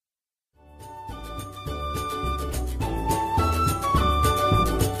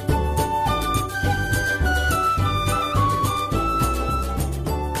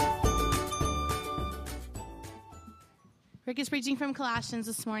Rick is preaching from Colossians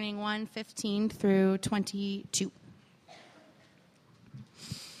this morning, 1:15 through 22.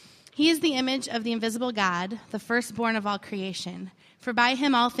 He is the image of the invisible God, the firstborn of all creation. For by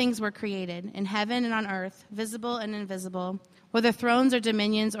him all things were created, in heaven and on earth, visible and invisible, whether thrones or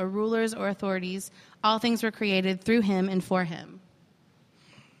dominions or rulers or authorities, all things were created through him and for him.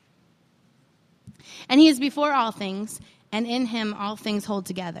 And he is before all things, and in him all things hold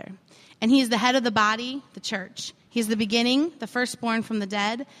together. And he is the head of the body, the church. He is the beginning, the firstborn from the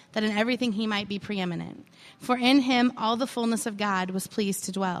dead, that in everything he might be preeminent. For in him all the fullness of God was pleased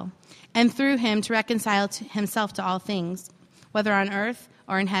to dwell, and through him to reconcile to himself to all things, whether on earth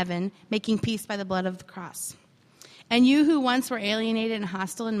or in heaven, making peace by the blood of the cross. And you who once were alienated and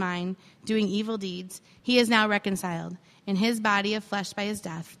hostile in mind, doing evil deeds, he is now reconciled in his body of flesh by his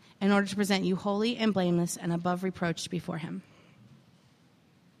death, in order to present you holy and blameless and above reproach before him.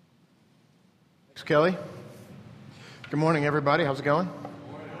 Thanks, Kelly. Good morning, everybody. How's it going?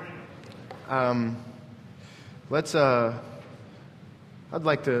 I'd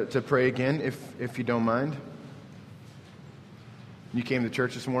like to pray again, if you don't mind. You came to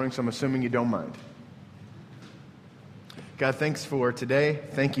church this morning, so I'm assuming you don't mind. God, thanks for today.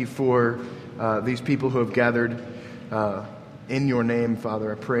 Thank you for these people who have gathered in your name,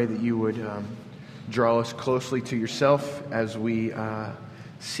 Father. I pray that you would draw us closely to yourself as we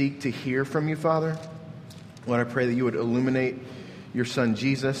seek to hear from you, Father. Lord, I pray that you would illuminate your Son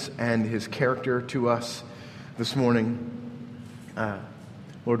Jesus and his character to us this morning.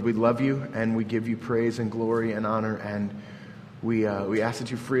 Lord, we love you and we give you praise and glory and honor, and we ask that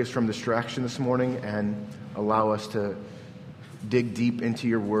you free us from distraction this morning and allow us to dig deep into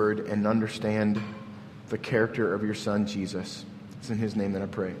your word and understand the character of your Son Jesus. It's in his name that I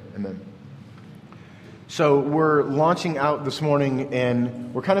pray. Amen. So we're launching out this morning,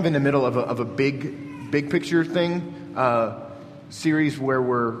 and we're kind of in the middle of a big picture thing, series where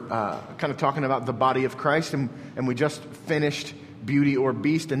we're kind of talking about the body of Christ, and we just finished Beauty or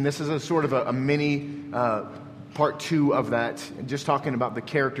Beast, and this is a sort of a mini part 2 of that, just talking about the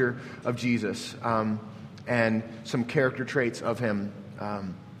character of Jesus and some character traits of him.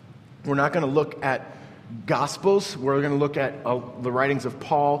 We're not going to look at Gospels. We're going to look at the writings of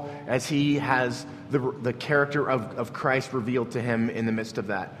Paul as he has the character of Christ revealed to him in the midst of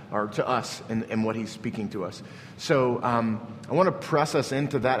that, or to us in what he's speaking to us. So I want to press us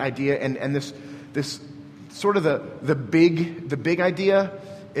into that idea, and this sort of the big idea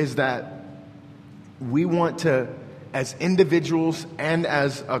is that we want to, as individuals and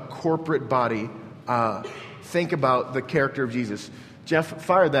as a corporate body, think about the character of Jesus. Jeff,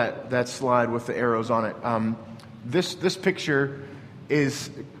 fire that slide with the arrows on it. This picture is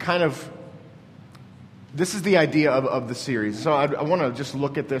kind of, this is the idea of the series. So I want to just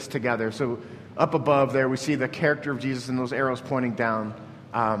look at this together. So up above there, we see the character of Jesus and those arrows pointing down.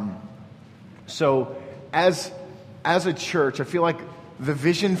 So as a church, I feel like the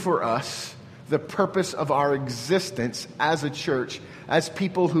vision for us, the purpose of our existence as a church, as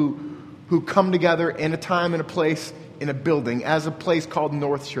people who come together in a time and a place, in a building, as a place called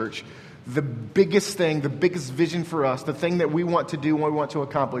North Church, the biggest thing, the biggest vision for us, the thing that we want to do and what we want to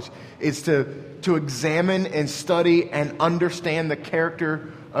accomplish is to examine and study and understand the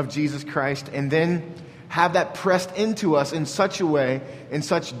character of Jesus Christ, and then have that pressed into us in such a way, in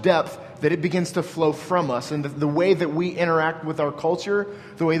such depth, that it begins to flow from us. And the way that we interact with our culture,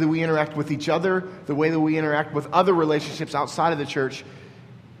 the way that we interact with each other, the way that we interact with other relationships outside of the church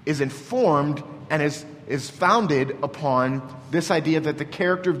is informed and is founded upon this idea that the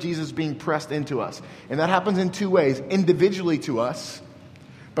character of Jesus is being pressed into us. And that happens in 2 ways: individually to us,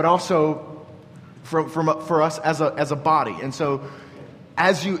 but also for us as a body. And so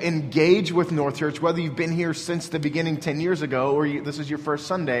as you engage with North Church, whether you've been here since the beginning 10 years ago or this is your first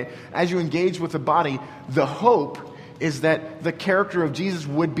Sunday, as you engage with the body, the hope is that the character of Jesus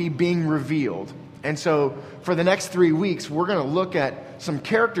would be being revealed. And so for the next 3 weeks, we're going to look at some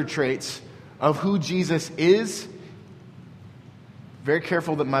character traits of who Jesus is. Very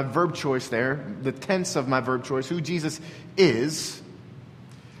careful that my verb choice there, the tense of my verb choice, who Jesus is,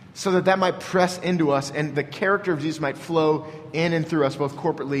 so that might press into us and the character of Jesus might flow in and through us, both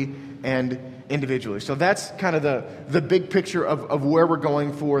corporately and individually. So that's kind of the big picture of where we're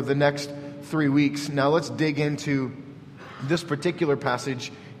going for the next 3 weeks. Now let's dig into this particular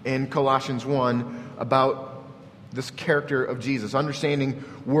passage in Colossians 1 about this character of Jesus. Understanding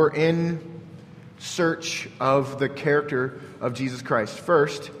we're in search of the character of Jesus Christ.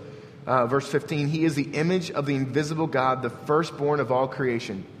 First, verse 15, he is the image of the invisible God, the firstborn of all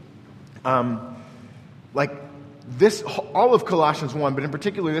creation. Like this, all of Colossians 1, but in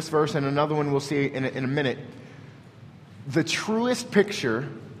particular this verse and another one we'll see in a minute, the truest picture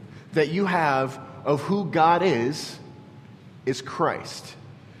that you have of who God is Christ.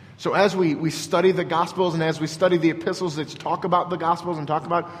 So as we study the Gospels and as we study the epistles that talk about the Gospels and talk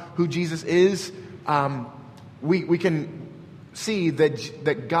about who Jesus is, we can see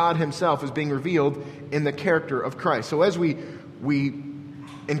that God himself is being revealed in the character of Christ. So as we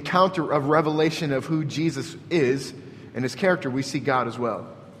encounter a revelation of who Jesus is and his character, we see God as well.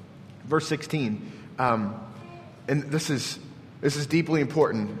 Verse 16, and this is deeply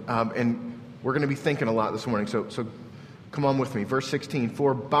important, and we're going to be thinking a lot this morning, so come on with me. Verse 16,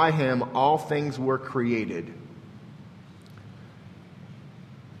 for by him all things were created.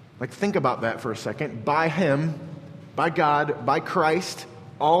 Like, think about that for a second. By him, by God, by Christ,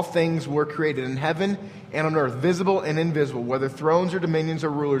 all things were created in heaven and on earth, visible and invisible, whether thrones or dominions or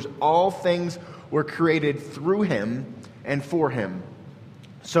rulers, all things were created through him and for him.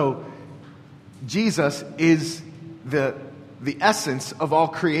 So Jesus is the essence of all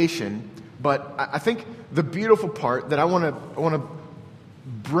creation, but I think the beautiful part that I want to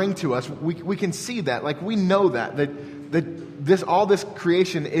bring to us, we can see that, like, we know that all this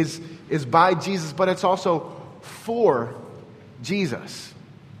creation is by Jesus, but it's also for Jesus.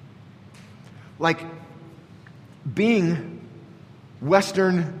 Like, being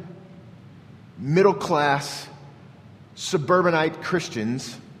Western middle class suburbanite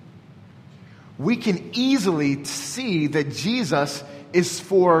Christians, we can easily see that Jesus is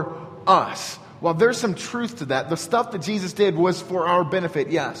for us. Well, there's some truth to that. The stuff that Jesus did was for our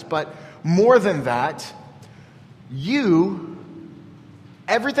benefit, yes. But more than that,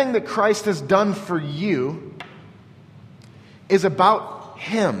 everything that Christ has done for you is about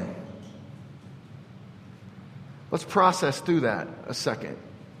him. Let's process through that a second.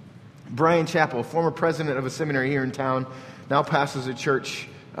 Brian Chappell, former president of a seminary here in town, now pastors a church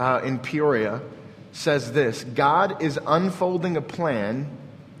in Peoria, says this: God is unfolding a plan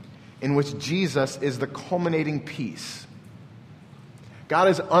in which Jesus is the culminating piece. God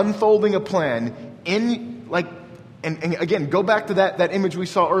is unfolding a plan and again, go back to that image we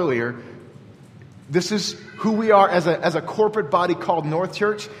saw earlier. This is who we are as a corporate body called North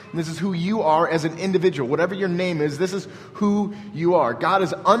Church, and this is who you are as an individual. Whatever your name is, this is who you are. God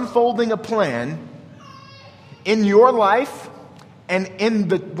is unfolding a plan in your life and in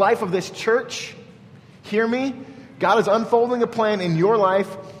the life of this church. Hear me? God is unfolding a plan in your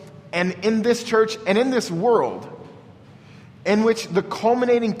life and in this church and in this world, in which the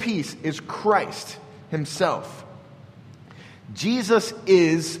culminating piece is Christ himself. Jesus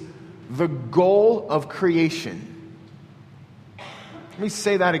is the goal of creation. Let me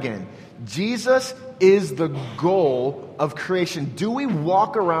say that again. Jesus is the goal of creation. Do we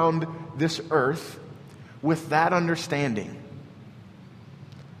walk around this earth with that understanding?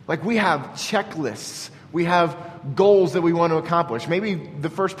 Like, we have checklists. We have goals that we want to accomplish. Maybe the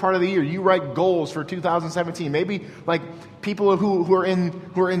first part of the year, you write goals for 2017. Maybe like people who are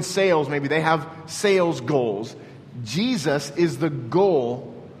in sales, maybe they have sales goals. Jesus is the goal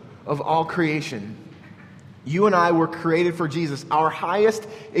of all creation. You and I were created for Jesus. Our highest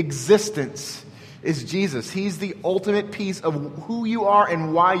existence is Jesus. He's the ultimate piece of who you are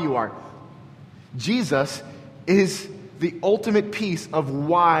and why you are. Jesus is the ultimate piece of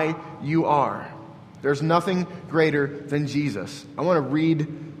why you are. There's nothing greater than Jesus. I want to read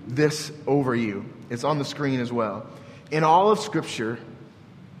this over you. It's on the screen as well. In all of Scripture,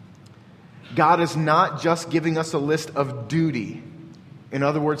 God is not just giving us a list of duty. In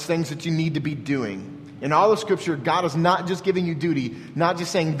other words, things that you need to be doing. In all of Scripture, God is not just giving you duty, not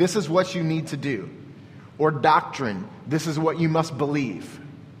just saying this is what you need to do. Or doctrine, this is what you must believe.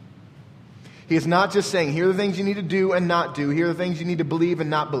 He is not just saying, here are the things you need to do and not do. Here are the things you need to believe and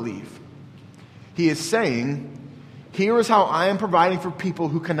not believe. He is saying, here is how I am providing for people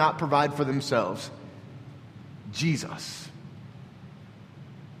who cannot provide for themselves. Jesus.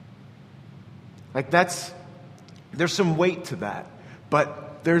 Like, there's some weight to that.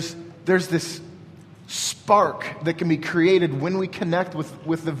 But there's this spark that can be created when we connect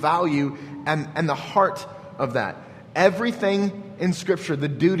with the value and the heart of that. Everything in Scripture, the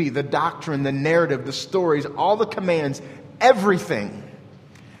duty, the doctrine, the narrative, the stories, all the commands, everything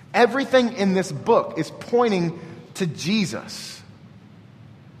in this book is pointing to Jesus.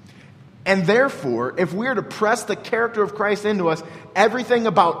 And therefore, if we are to press the character of Christ into us, everything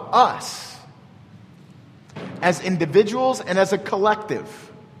about us as individuals and as a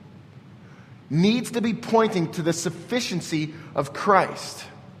collective needs to be pointing to the sufficiency of Christ.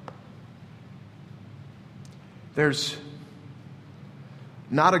 There's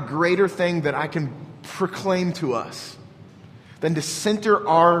not a greater thing that I can proclaim to us than to center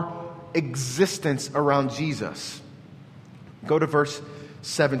our existence around Jesus. Go to verse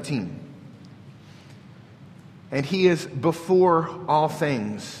 17. And he is before all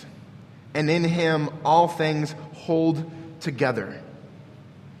things, and in him all things hold together.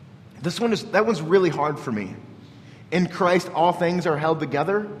 That one's really hard for me. In Christ all things are held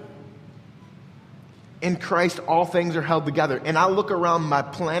together. In Christ all things are held together. And I look around my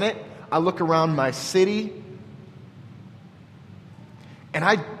planet, I look around my city, and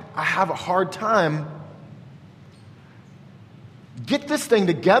I have a hard time. Get this thing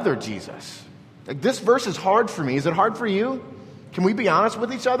together, Jesus. Like, this verse is hard for me. Is it hard for you? Can we be honest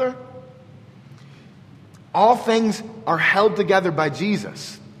with each other? All things are held together by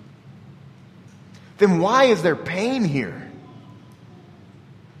Jesus. Then why is there pain here?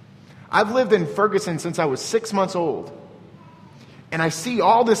 I've lived in Ferguson since I was 6 months old. And I see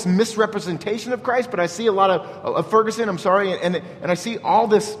all this misrepresentation of Christ, but I see a lot of Ferguson, and I see all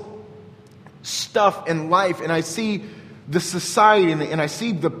this stuff in life, and I see the society, and I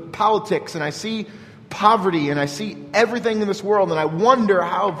see the politics, and I see poverty, and I see everything in this world, and I wonder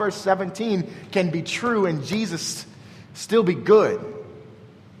how verse 17 can be true and Jesus still be good.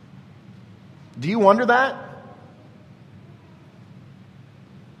 Do you wonder that?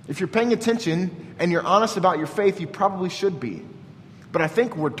 If you're paying attention and you're honest about your faith, you probably should be. But I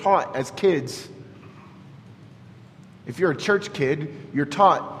think we're taught as kids, if you're a church kid, you're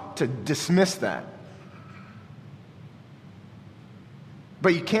taught to dismiss that.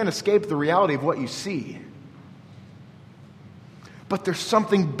 But you can't escape the reality of what you see. But there's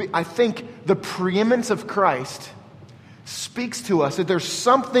something, I think the preeminence of Christ speaks to us that there's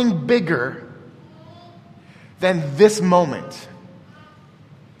something bigger than this moment.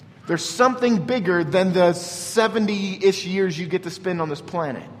 There's something bigger than the 70-ish years you get to spend on this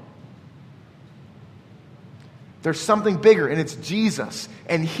planet. There's something bigger, and it's Jesus.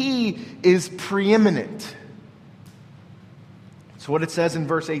 And he is preeminent. That's what it says in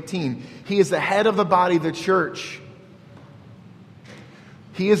verse 18. He is the head of the body, the church.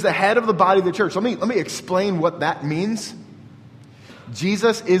 He is the head of the body of the church. Let me explain what that means.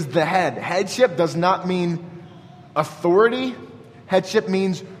 Jesus is the head. Headship does not mean authority. Headship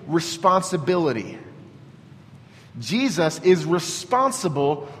means responsibility. Jesus is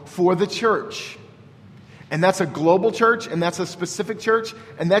responsible for the church. And that's a global church, and that's a specific church,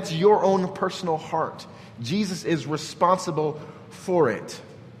 and that's your own personal heart. Jesus is responsible for it.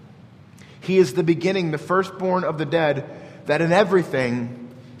 He is the beginning, the firstborn of the dead, that in everything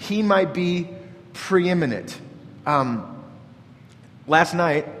he might be preeminent. Last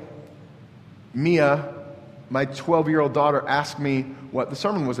night, Mia, my 12-year-old daughter, asked me what the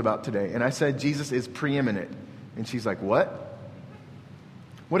sermon was about today. And I said, Jesus is preeminent. And she's like, what?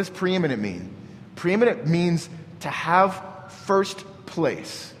 What does preeminent mean? Preeminent means to have first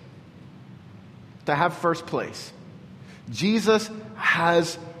place. To have first place. Jesus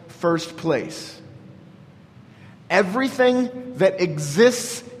has first place. Everything that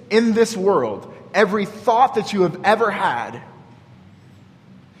exists in this world, every thought that you have ever had,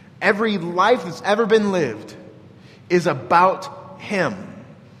 every life that's ever been lived, is about him.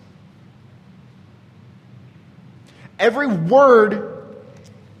 Every word,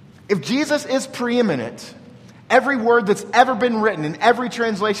 if Jesus is preeminent, every word that's ever been written in every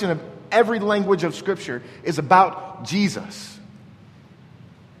translation of every language of Scripture is about Jesus.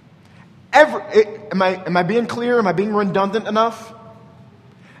 Am I being clear? Am I being redundant enough?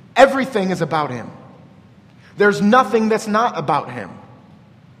 Everything is about him. There's nothing that's not about him.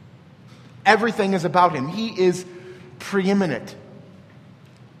 Everything is about him. He is preeminent.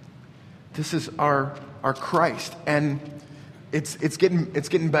 This is our Christ, and it's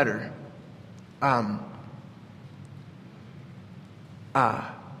getting better. A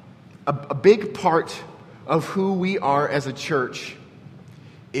big part of who we are as a church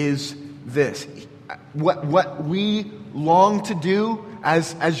is this. What we long to do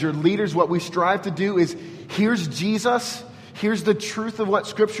as your leaders, what we strive to do is, here's Jesus, here's the truth of what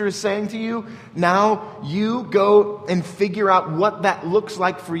Scripture is saying to you. Now you go and figure out what that looks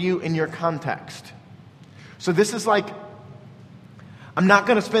like for you in your context. So this is like, I'm not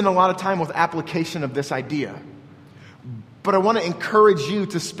going to spend a lot of time with application of this idea. But I want to encourage you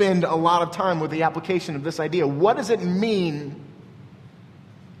to spend a lot of time with the application of this idea. What does it mean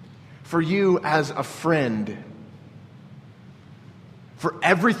for you as a friend, for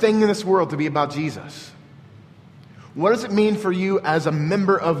everything in this world to be about Jesus? What does it mean for you as a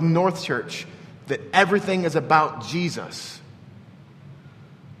member of North Church that everything is about Jesus?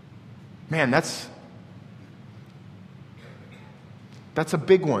 Man, that's a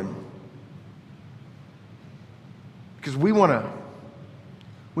big one. Because we want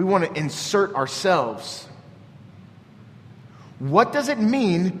to insert ourselves. What does it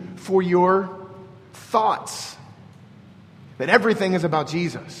mean for your thoughts that everything is about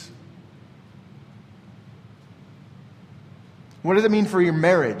Jesus? What does it mean for your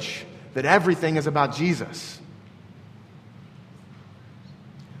marriage that everything is about Jesus?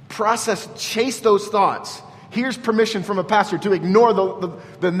 Chase those thoughts. Here's permission from a pastor to ignore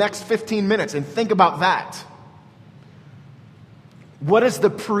the next 15 minutes and think about that. What does the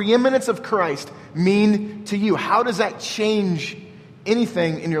preeminence of Christ mean to you? How does that change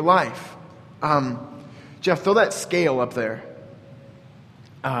anything in your life? Jeff, throw that scale up there.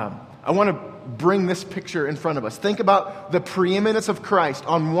 I want to bring this picture in front of us. Think about the preeminence of Christ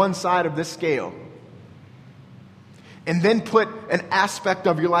on one side of this scale. And then put an aspect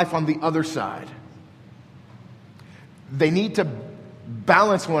of your life on the other side. They need to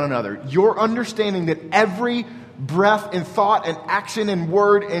balance one another. Your understanding that every breath and thought and action and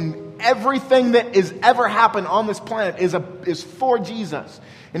word and everything that has ever happened on this planet is for Jesus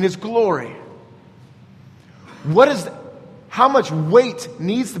and His glory. How much weight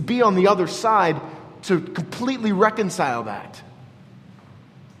needs to be on the other side to completely reconcile that?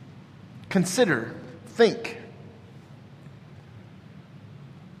 Consider, think.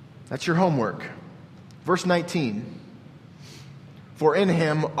 That's your homework. Verse 19. For in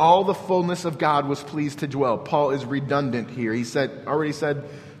Him all the fullness of God was pleased to dwell. Paul is redundant here. He already said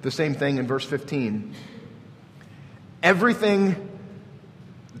the same thing in verse 15. Everything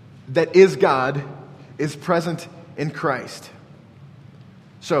that is God is present in Christ.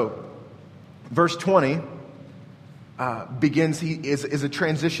 So, verse 20 is a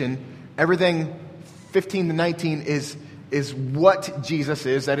transition. Everything 15 to 19 is what Jesus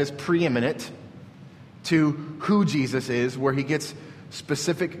is, that is preeminent, to who Jesus is, where he gets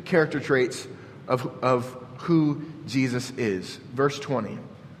specific character traits of who Jesus is. Verse 20.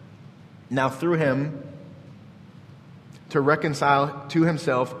 Now through Him, to reconcile to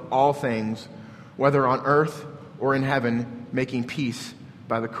Himself all things, whether on earth or in heaven, making peace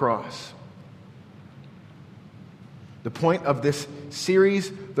by the cross. The point of this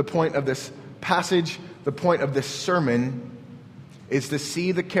series, the point of this passage, the point of this sermon is to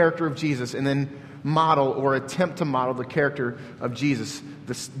see the character of Jesus and then model or attempt to model the character of Jesus.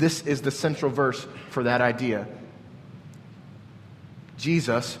 This is the central verse for that idea.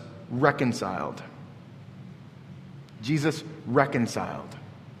 Jesus reconciled. Jesus reconciled.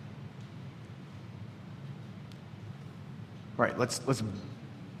 All right, let's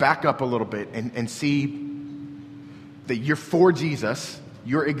back up a little bit and see that you're for Jesus.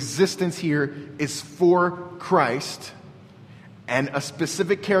 Your existence here is for Christ. And a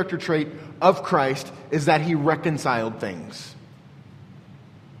specific character trait of Christ is that He reconciled things.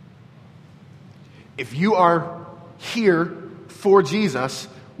 If you are here for Jesus,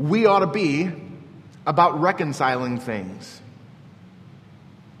 we ought to be about reconciling things.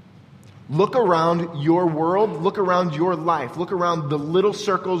 Look around your world, look around your life, look around the little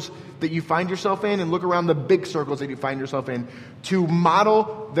circles that you find yourself in, and look around the big circles that you find yourself in. To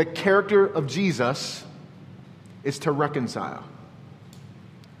model the character of Jesus is to reconcile.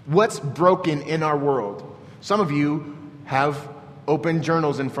 What's broken in our world? Some of you have open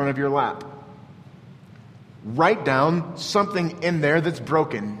journals in front of your lap. Write down something in there that's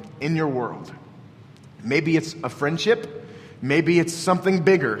broken in your world. Maybe it's a friendship. Maybe it's something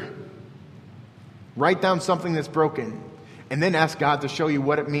bigger. Write down something that's broken. And then ask God to show you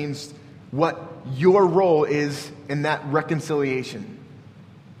what it means, what your role is in that reconciliation.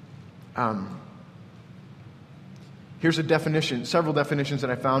 Here's a definition, several definitions that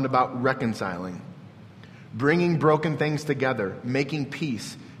I found about reconciling. Bringing broken things together, making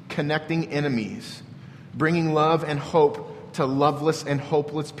peace, connecting enemies, bringing love and hope to loveless and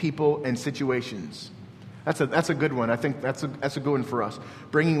hopeless people and situations. That's a good one. I think that's a good one for us.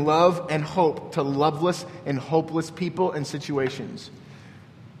 Bringing love and hope to loveless and hopeless people and situations.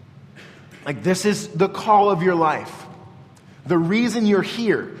 Like, this is the call of your life. The reason you're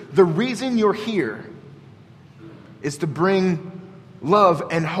here is to bring love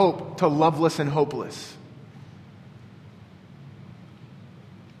and hope to loveless and hopeless.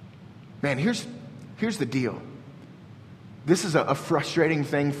 Man, here's the deal. This is a frustrating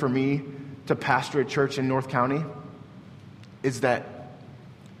thing for me to pastor a church in North County, is that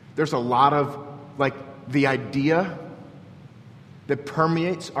there's a lot of, the idea that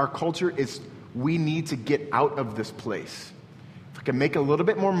permeates our culture is we need to get out of this place. If I can make a little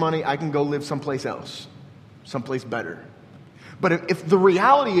bit more money, I can go live someplace else, someplace better. But if the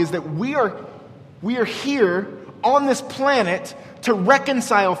reality is that we are here on this planet to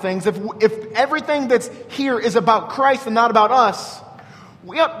reconcile things, if everything that's here is about Christ and not about us,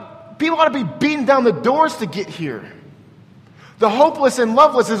 people ought to be beating down the doors to get here. The hopeless and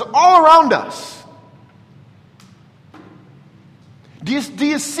loveless is all around us. Do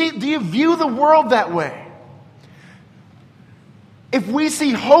you view the world that way? If we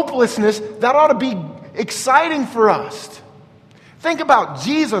see hopelessness, that ought to be exciting for us. Think about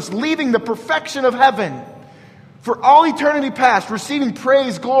Jesus leaving the perfection of heaven for all eternity past, receiving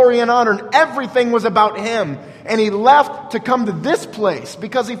praise, glory, and honor, and everything was about him. And he left to come to this place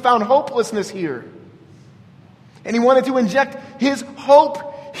because he found hopelessness here. And he wanted to inject his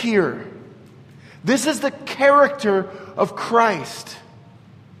hope here. This is the character of Christ.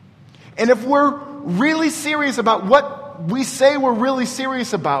 And if we're really serious about what we say we're really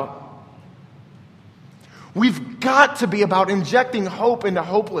serious about, we've got to be about injecting hope into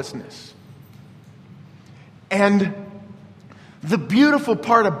hopelessness. And the beautiful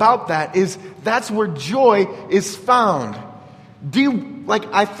part about that is that's where joy is found.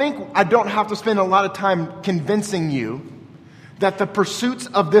 I think I don't have to spend a lot of time convincing you that the pursuits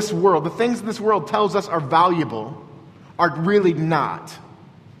of this world, the things this world tells us are valuable, are really not.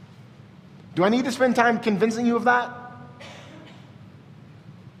 Do I need to spend time convincing you of that?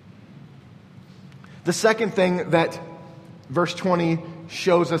 The second thing that verse 20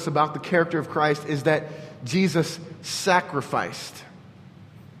 shows us about the character of Christ is that Jesus sacrificed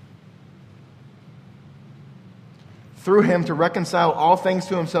through him to reconcile all things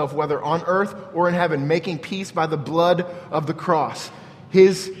to himself, whether on earth or in heaven, making peace by the blood of the cross.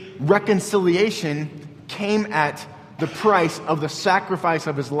 His reconciliation came at the price of the sacrifice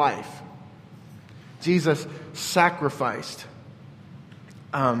of his life. Jesus sacrificed.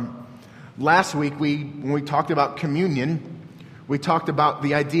 Last week, when we talked about communion, we talked about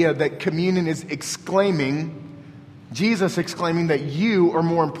the idea that communion is Jesus exclaiming that you are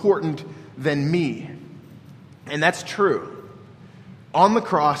more important than me. And that's true. On the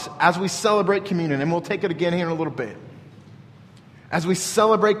cross, as we celebrate communion, and we'll take it again here in a little bit, as we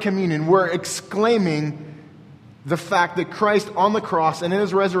celebrate communion, we're exclaiming the fact that Christ on the cross and in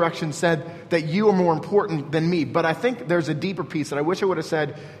his resurrection said that you are more important than me. But I think there's a deeper piece that I wish I would have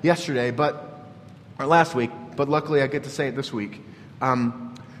said yesterday, or last week, but luckily I get to say it this week.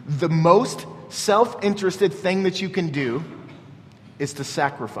 The most self-interested thing that you can do is to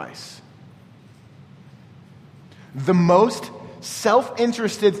sacrifice. The most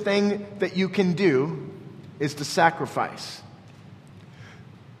self-interested thing that you can do is to sacrifice.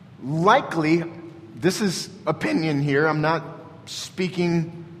 Likely, this is opinion here. I'm not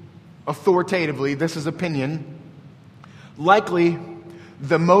speaking authoritatively. This is opinion. Likely,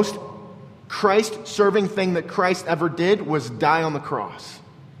 the most Christ-serving thing that Christ ever did was die on the cross.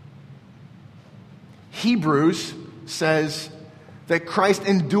 Hebrews says that Christ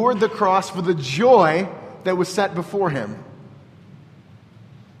endured the cross for the joy that was set before him.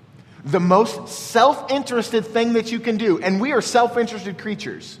 The most self-interested thing that you can do, and we are self-interested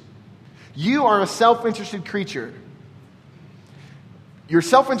creatures. You are a self-interested creature. You're a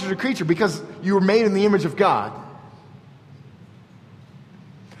self-interested creature because you were made in the image of God.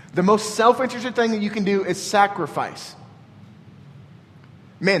 The most self-interested thing that you can do is sacrifice.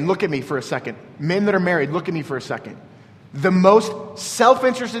 Men, look at me for a second. Men that are married, look at me for a second. The most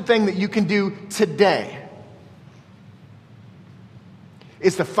self-interested thing that you can do today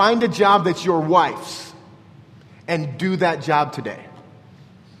is to find a job that's your wife's and do that job today.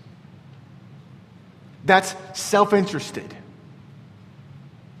 That's self-interested.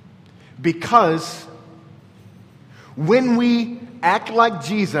 Because when we act like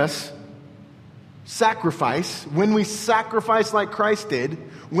Jesus, when we sacrifice like Christ did,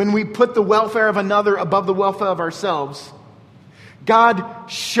 when we put the welfare of another above the welfare of ourselves,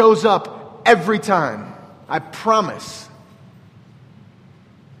 God shows up every time. I promise.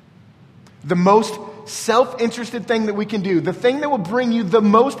 The most self-interested thing that we can do, the thing that will bring you the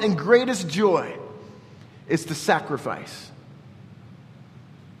most and greatest joy, is to sacrifice.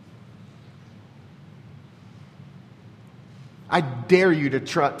 I dare you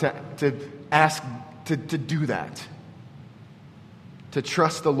to ask to do that. To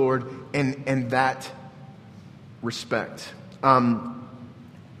trust the Lord in that respect. I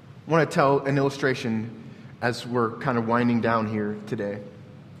want to tell an illustration as we're kind of winding down here today.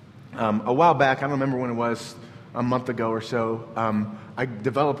 A while back, I don't remember when it was, a month ago or so, I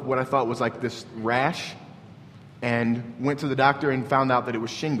developed what I thought was like this rash and went to the doctor and found out that it was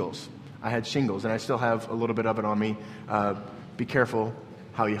shingles. I had shingles, and I still have a little bit of it on me. Be careful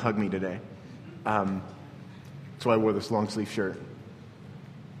how you hug me today. That's why I wore this long sleeve shirt.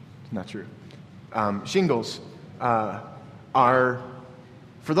 It's not true. Shingles are,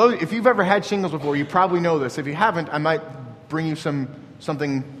 for those, if you've ever had shingles before, you probably know this. If you haven't, I might bring you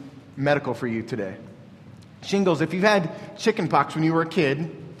something medical for you today. Shingles, if you've had chickenpox when you were a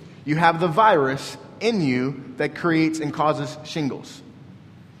kid, you have the virus in you that creates and causes shingles.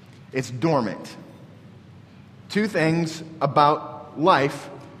 It's dormant. Two things about life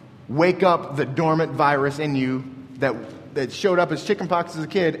wake up the dormant virus in you that showed up as chickenpox as a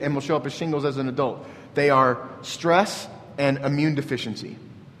kid and will show up as shingles as an adult. They are stress and immune deficiency.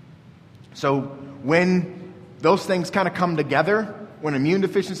 So when those things kind of come together, when immune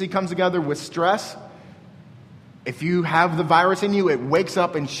deficiency comes together with stress, if you have the virus in you, it wakes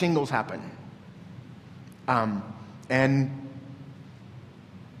up and shingles happen. And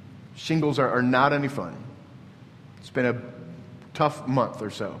shingles are not any fun. It's been a tough month or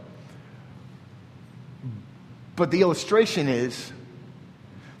so. But the illustration is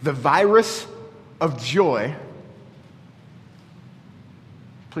the virus of joy.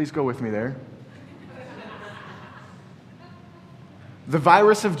 Please go with me there. The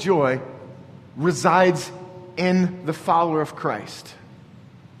virus of joy resides in the follower of Christ.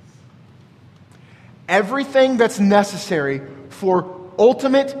 Everything that's necessary for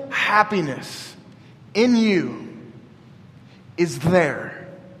ultimate happiness in you is there.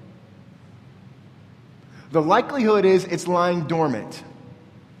 The likelihood is it's lying dormant.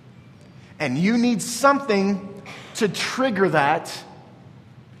 And you need something to trigger that,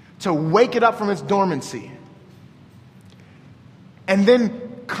 to wake it up from its dormancy. And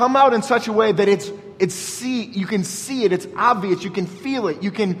then come out in such a way that you can see it, it's obvious, you can feel it.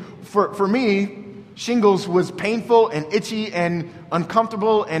 You can, for me, shingles was painful and itchy and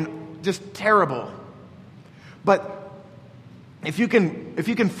uncomfortable and just terrible. But if you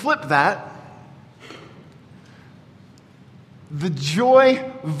can flip that, the joy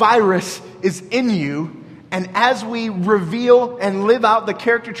virus is in you, and as we reveal and live out the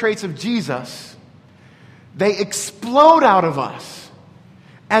character traits of Jesus, they explode out of us.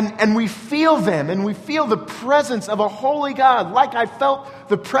 And we feel them, and we feel the presence of a holy God, like I felt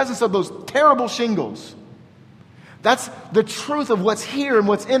the presence of those terrible shingles. That's the truth of what's here and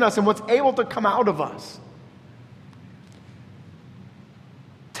what's in us and what's able to come out of us.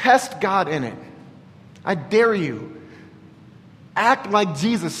 Test God in it. I dare you. Act like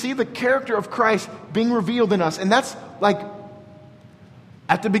Jesus. See the character of Christ being revealed in us. And that's like,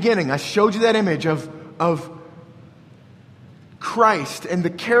 at the beginning, I showed you that image of Christ and the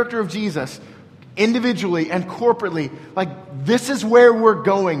character of Jesus individually and corporately. Like, this is where we're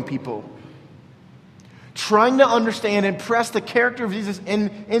going, people. Trying to understand and press the character of Jesus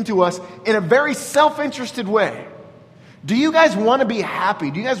into us in a very self-interested way. Do you guys want to be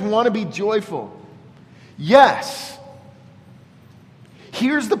happy? Do you guys want to be joyful? Yes.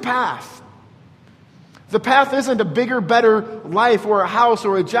 Here's the path. The path isn't a bigger, better life or a house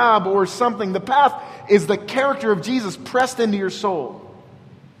or a job or something. The path is the character of Jesus pressed into your soul.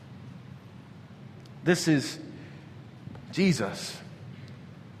 This is Jesus.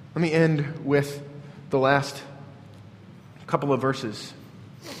 Let me end with the last couple of verses.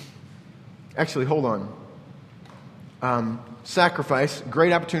 Actually, hold on. Sacrifice,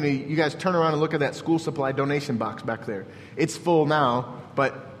 great opportunity. You guys turn around and look at that school supply donation box back there. It's full now,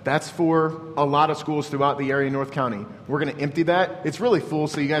 but that's for a lot of schools throughout the area of North County. We're going to empty that. It's really full,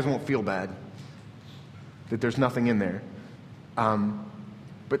 so you guys won't feel bad that there's nothing in there.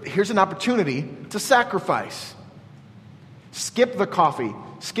 But here's an opportunity to sacrifice. Skip the coffee.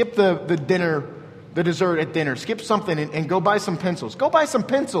 Skip the dinner, the dessert at dinner. Skip something and go buy some pencils. Go buy some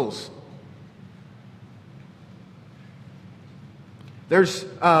pencils. There's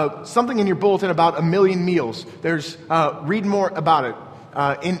something in your bulletin about 1 million meals. There's read more about it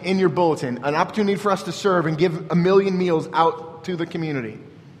in your bulletin. An opportunity for us to serve and give 1 million meals out to the community,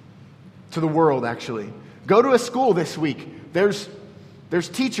 to the world, actually. Go to a school this week. There's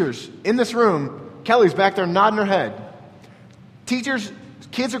teachers in this room. Kelly's back there nodding her head. Teachers,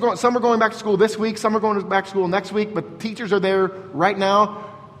 kids are going. Some are going back to school this week. Some are going back to school next week. But teachers are there right now.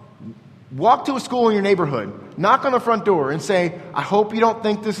 Walk to a school in your neighborhood. Knock on the front door and say, I hope you don't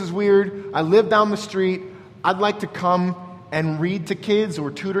think this is weird. I live down the street. I'd like to come and read to kids or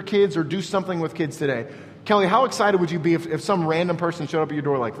tutor kids or do something with kids today. Kelly, how excited would you be if some random person showed up at your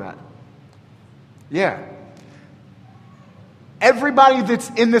door like that? Yeah. Everybody that's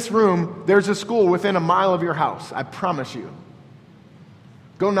in this room, there's a school within 1 mile of your house. I promise you.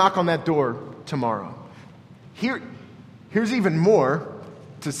 Go knock on that door tomorrow. Here's even more.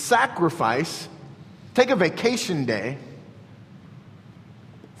 To sacrifice, take a vacation day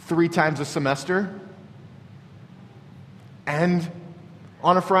 3 times a semester, and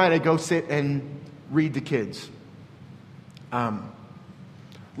on a Friday, go sit and read to kids.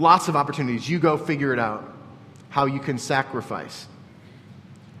 Lots of opportunities. You go figure it out, how you can sacrifice.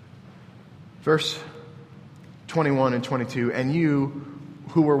 Verse 21 and 22. And you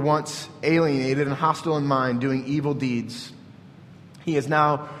who were once alienated and hostile in mind, doing evil deeds, he is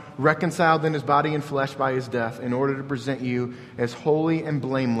now reconciled in his body and flesh by his death, in order to present you as holy and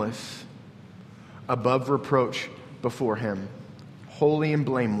blameless, above reproach before him. Holy and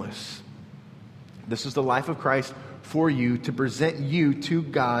blameless. This is the life of Christ for you, to present you to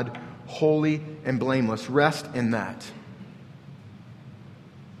God holy and blameless. Rest in that.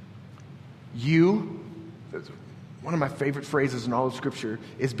 One of my favorite phrases in all of Scripture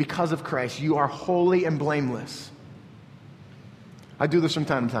is, because of Christ, you are holy and blameless. I do this from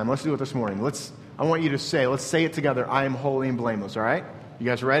time to time. Let's do it this morning. Let's say it together. I am holy and blameless, all right? You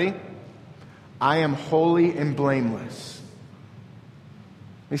guys ready? I am holy and blameless.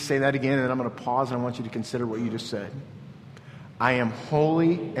 Let me say that again, and then I'm going to pause, and I want you to consider what you just said. I am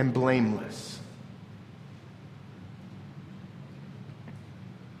holy and blameless.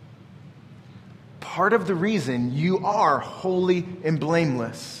 Part of the reason you are holy and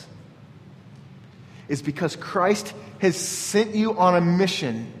blameless is because Christ has sent you on a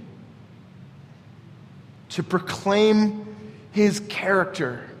mission to proclaim his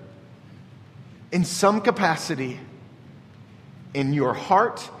character in some capacity in your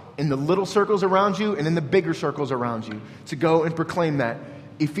heart, in the little circles around you, and in the bigger circles around you, to go and proclaim that.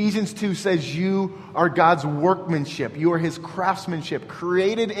 Ephesians 2 says you are God's workmanship. You are his craftsmanship,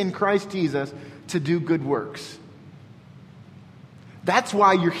 created in Christ Jesus to do good works. That's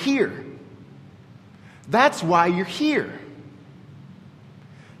why you're here. That's why you're here.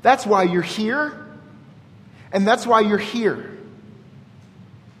 That's why you're here, and that's why you're here.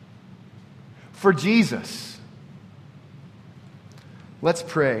 For Jesus. Let's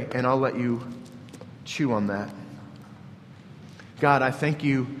pray, and I'll let you chew on that. God, I thank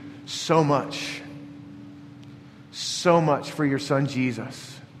you so much for your son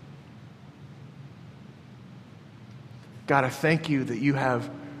Jesus. God, I thank you that you have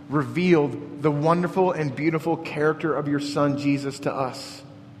revealed the wonderful and beautiful character of your son Jesus to us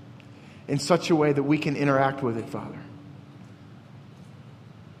in such a way that we can interact with it, Father.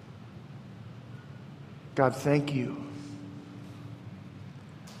 God, thank you.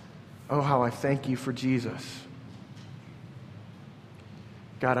 Oh, how I thank you for Jesus.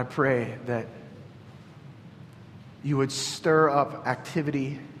 God, I pray that you would stir up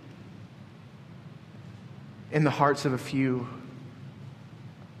activity in the hearts of a few,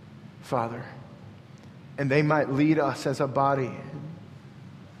 Father, and they might lead us as a body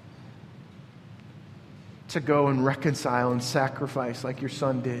to go and reconcile and sacrifice like your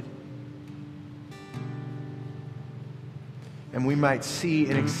son did. And we might see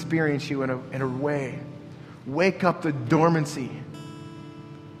and experience you in a way. Wake up the dormancy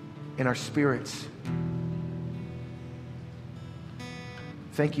in our spirits.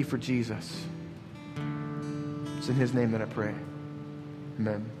 Thank you for Jesus. It's in his name that I pray.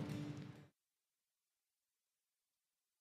 Amen.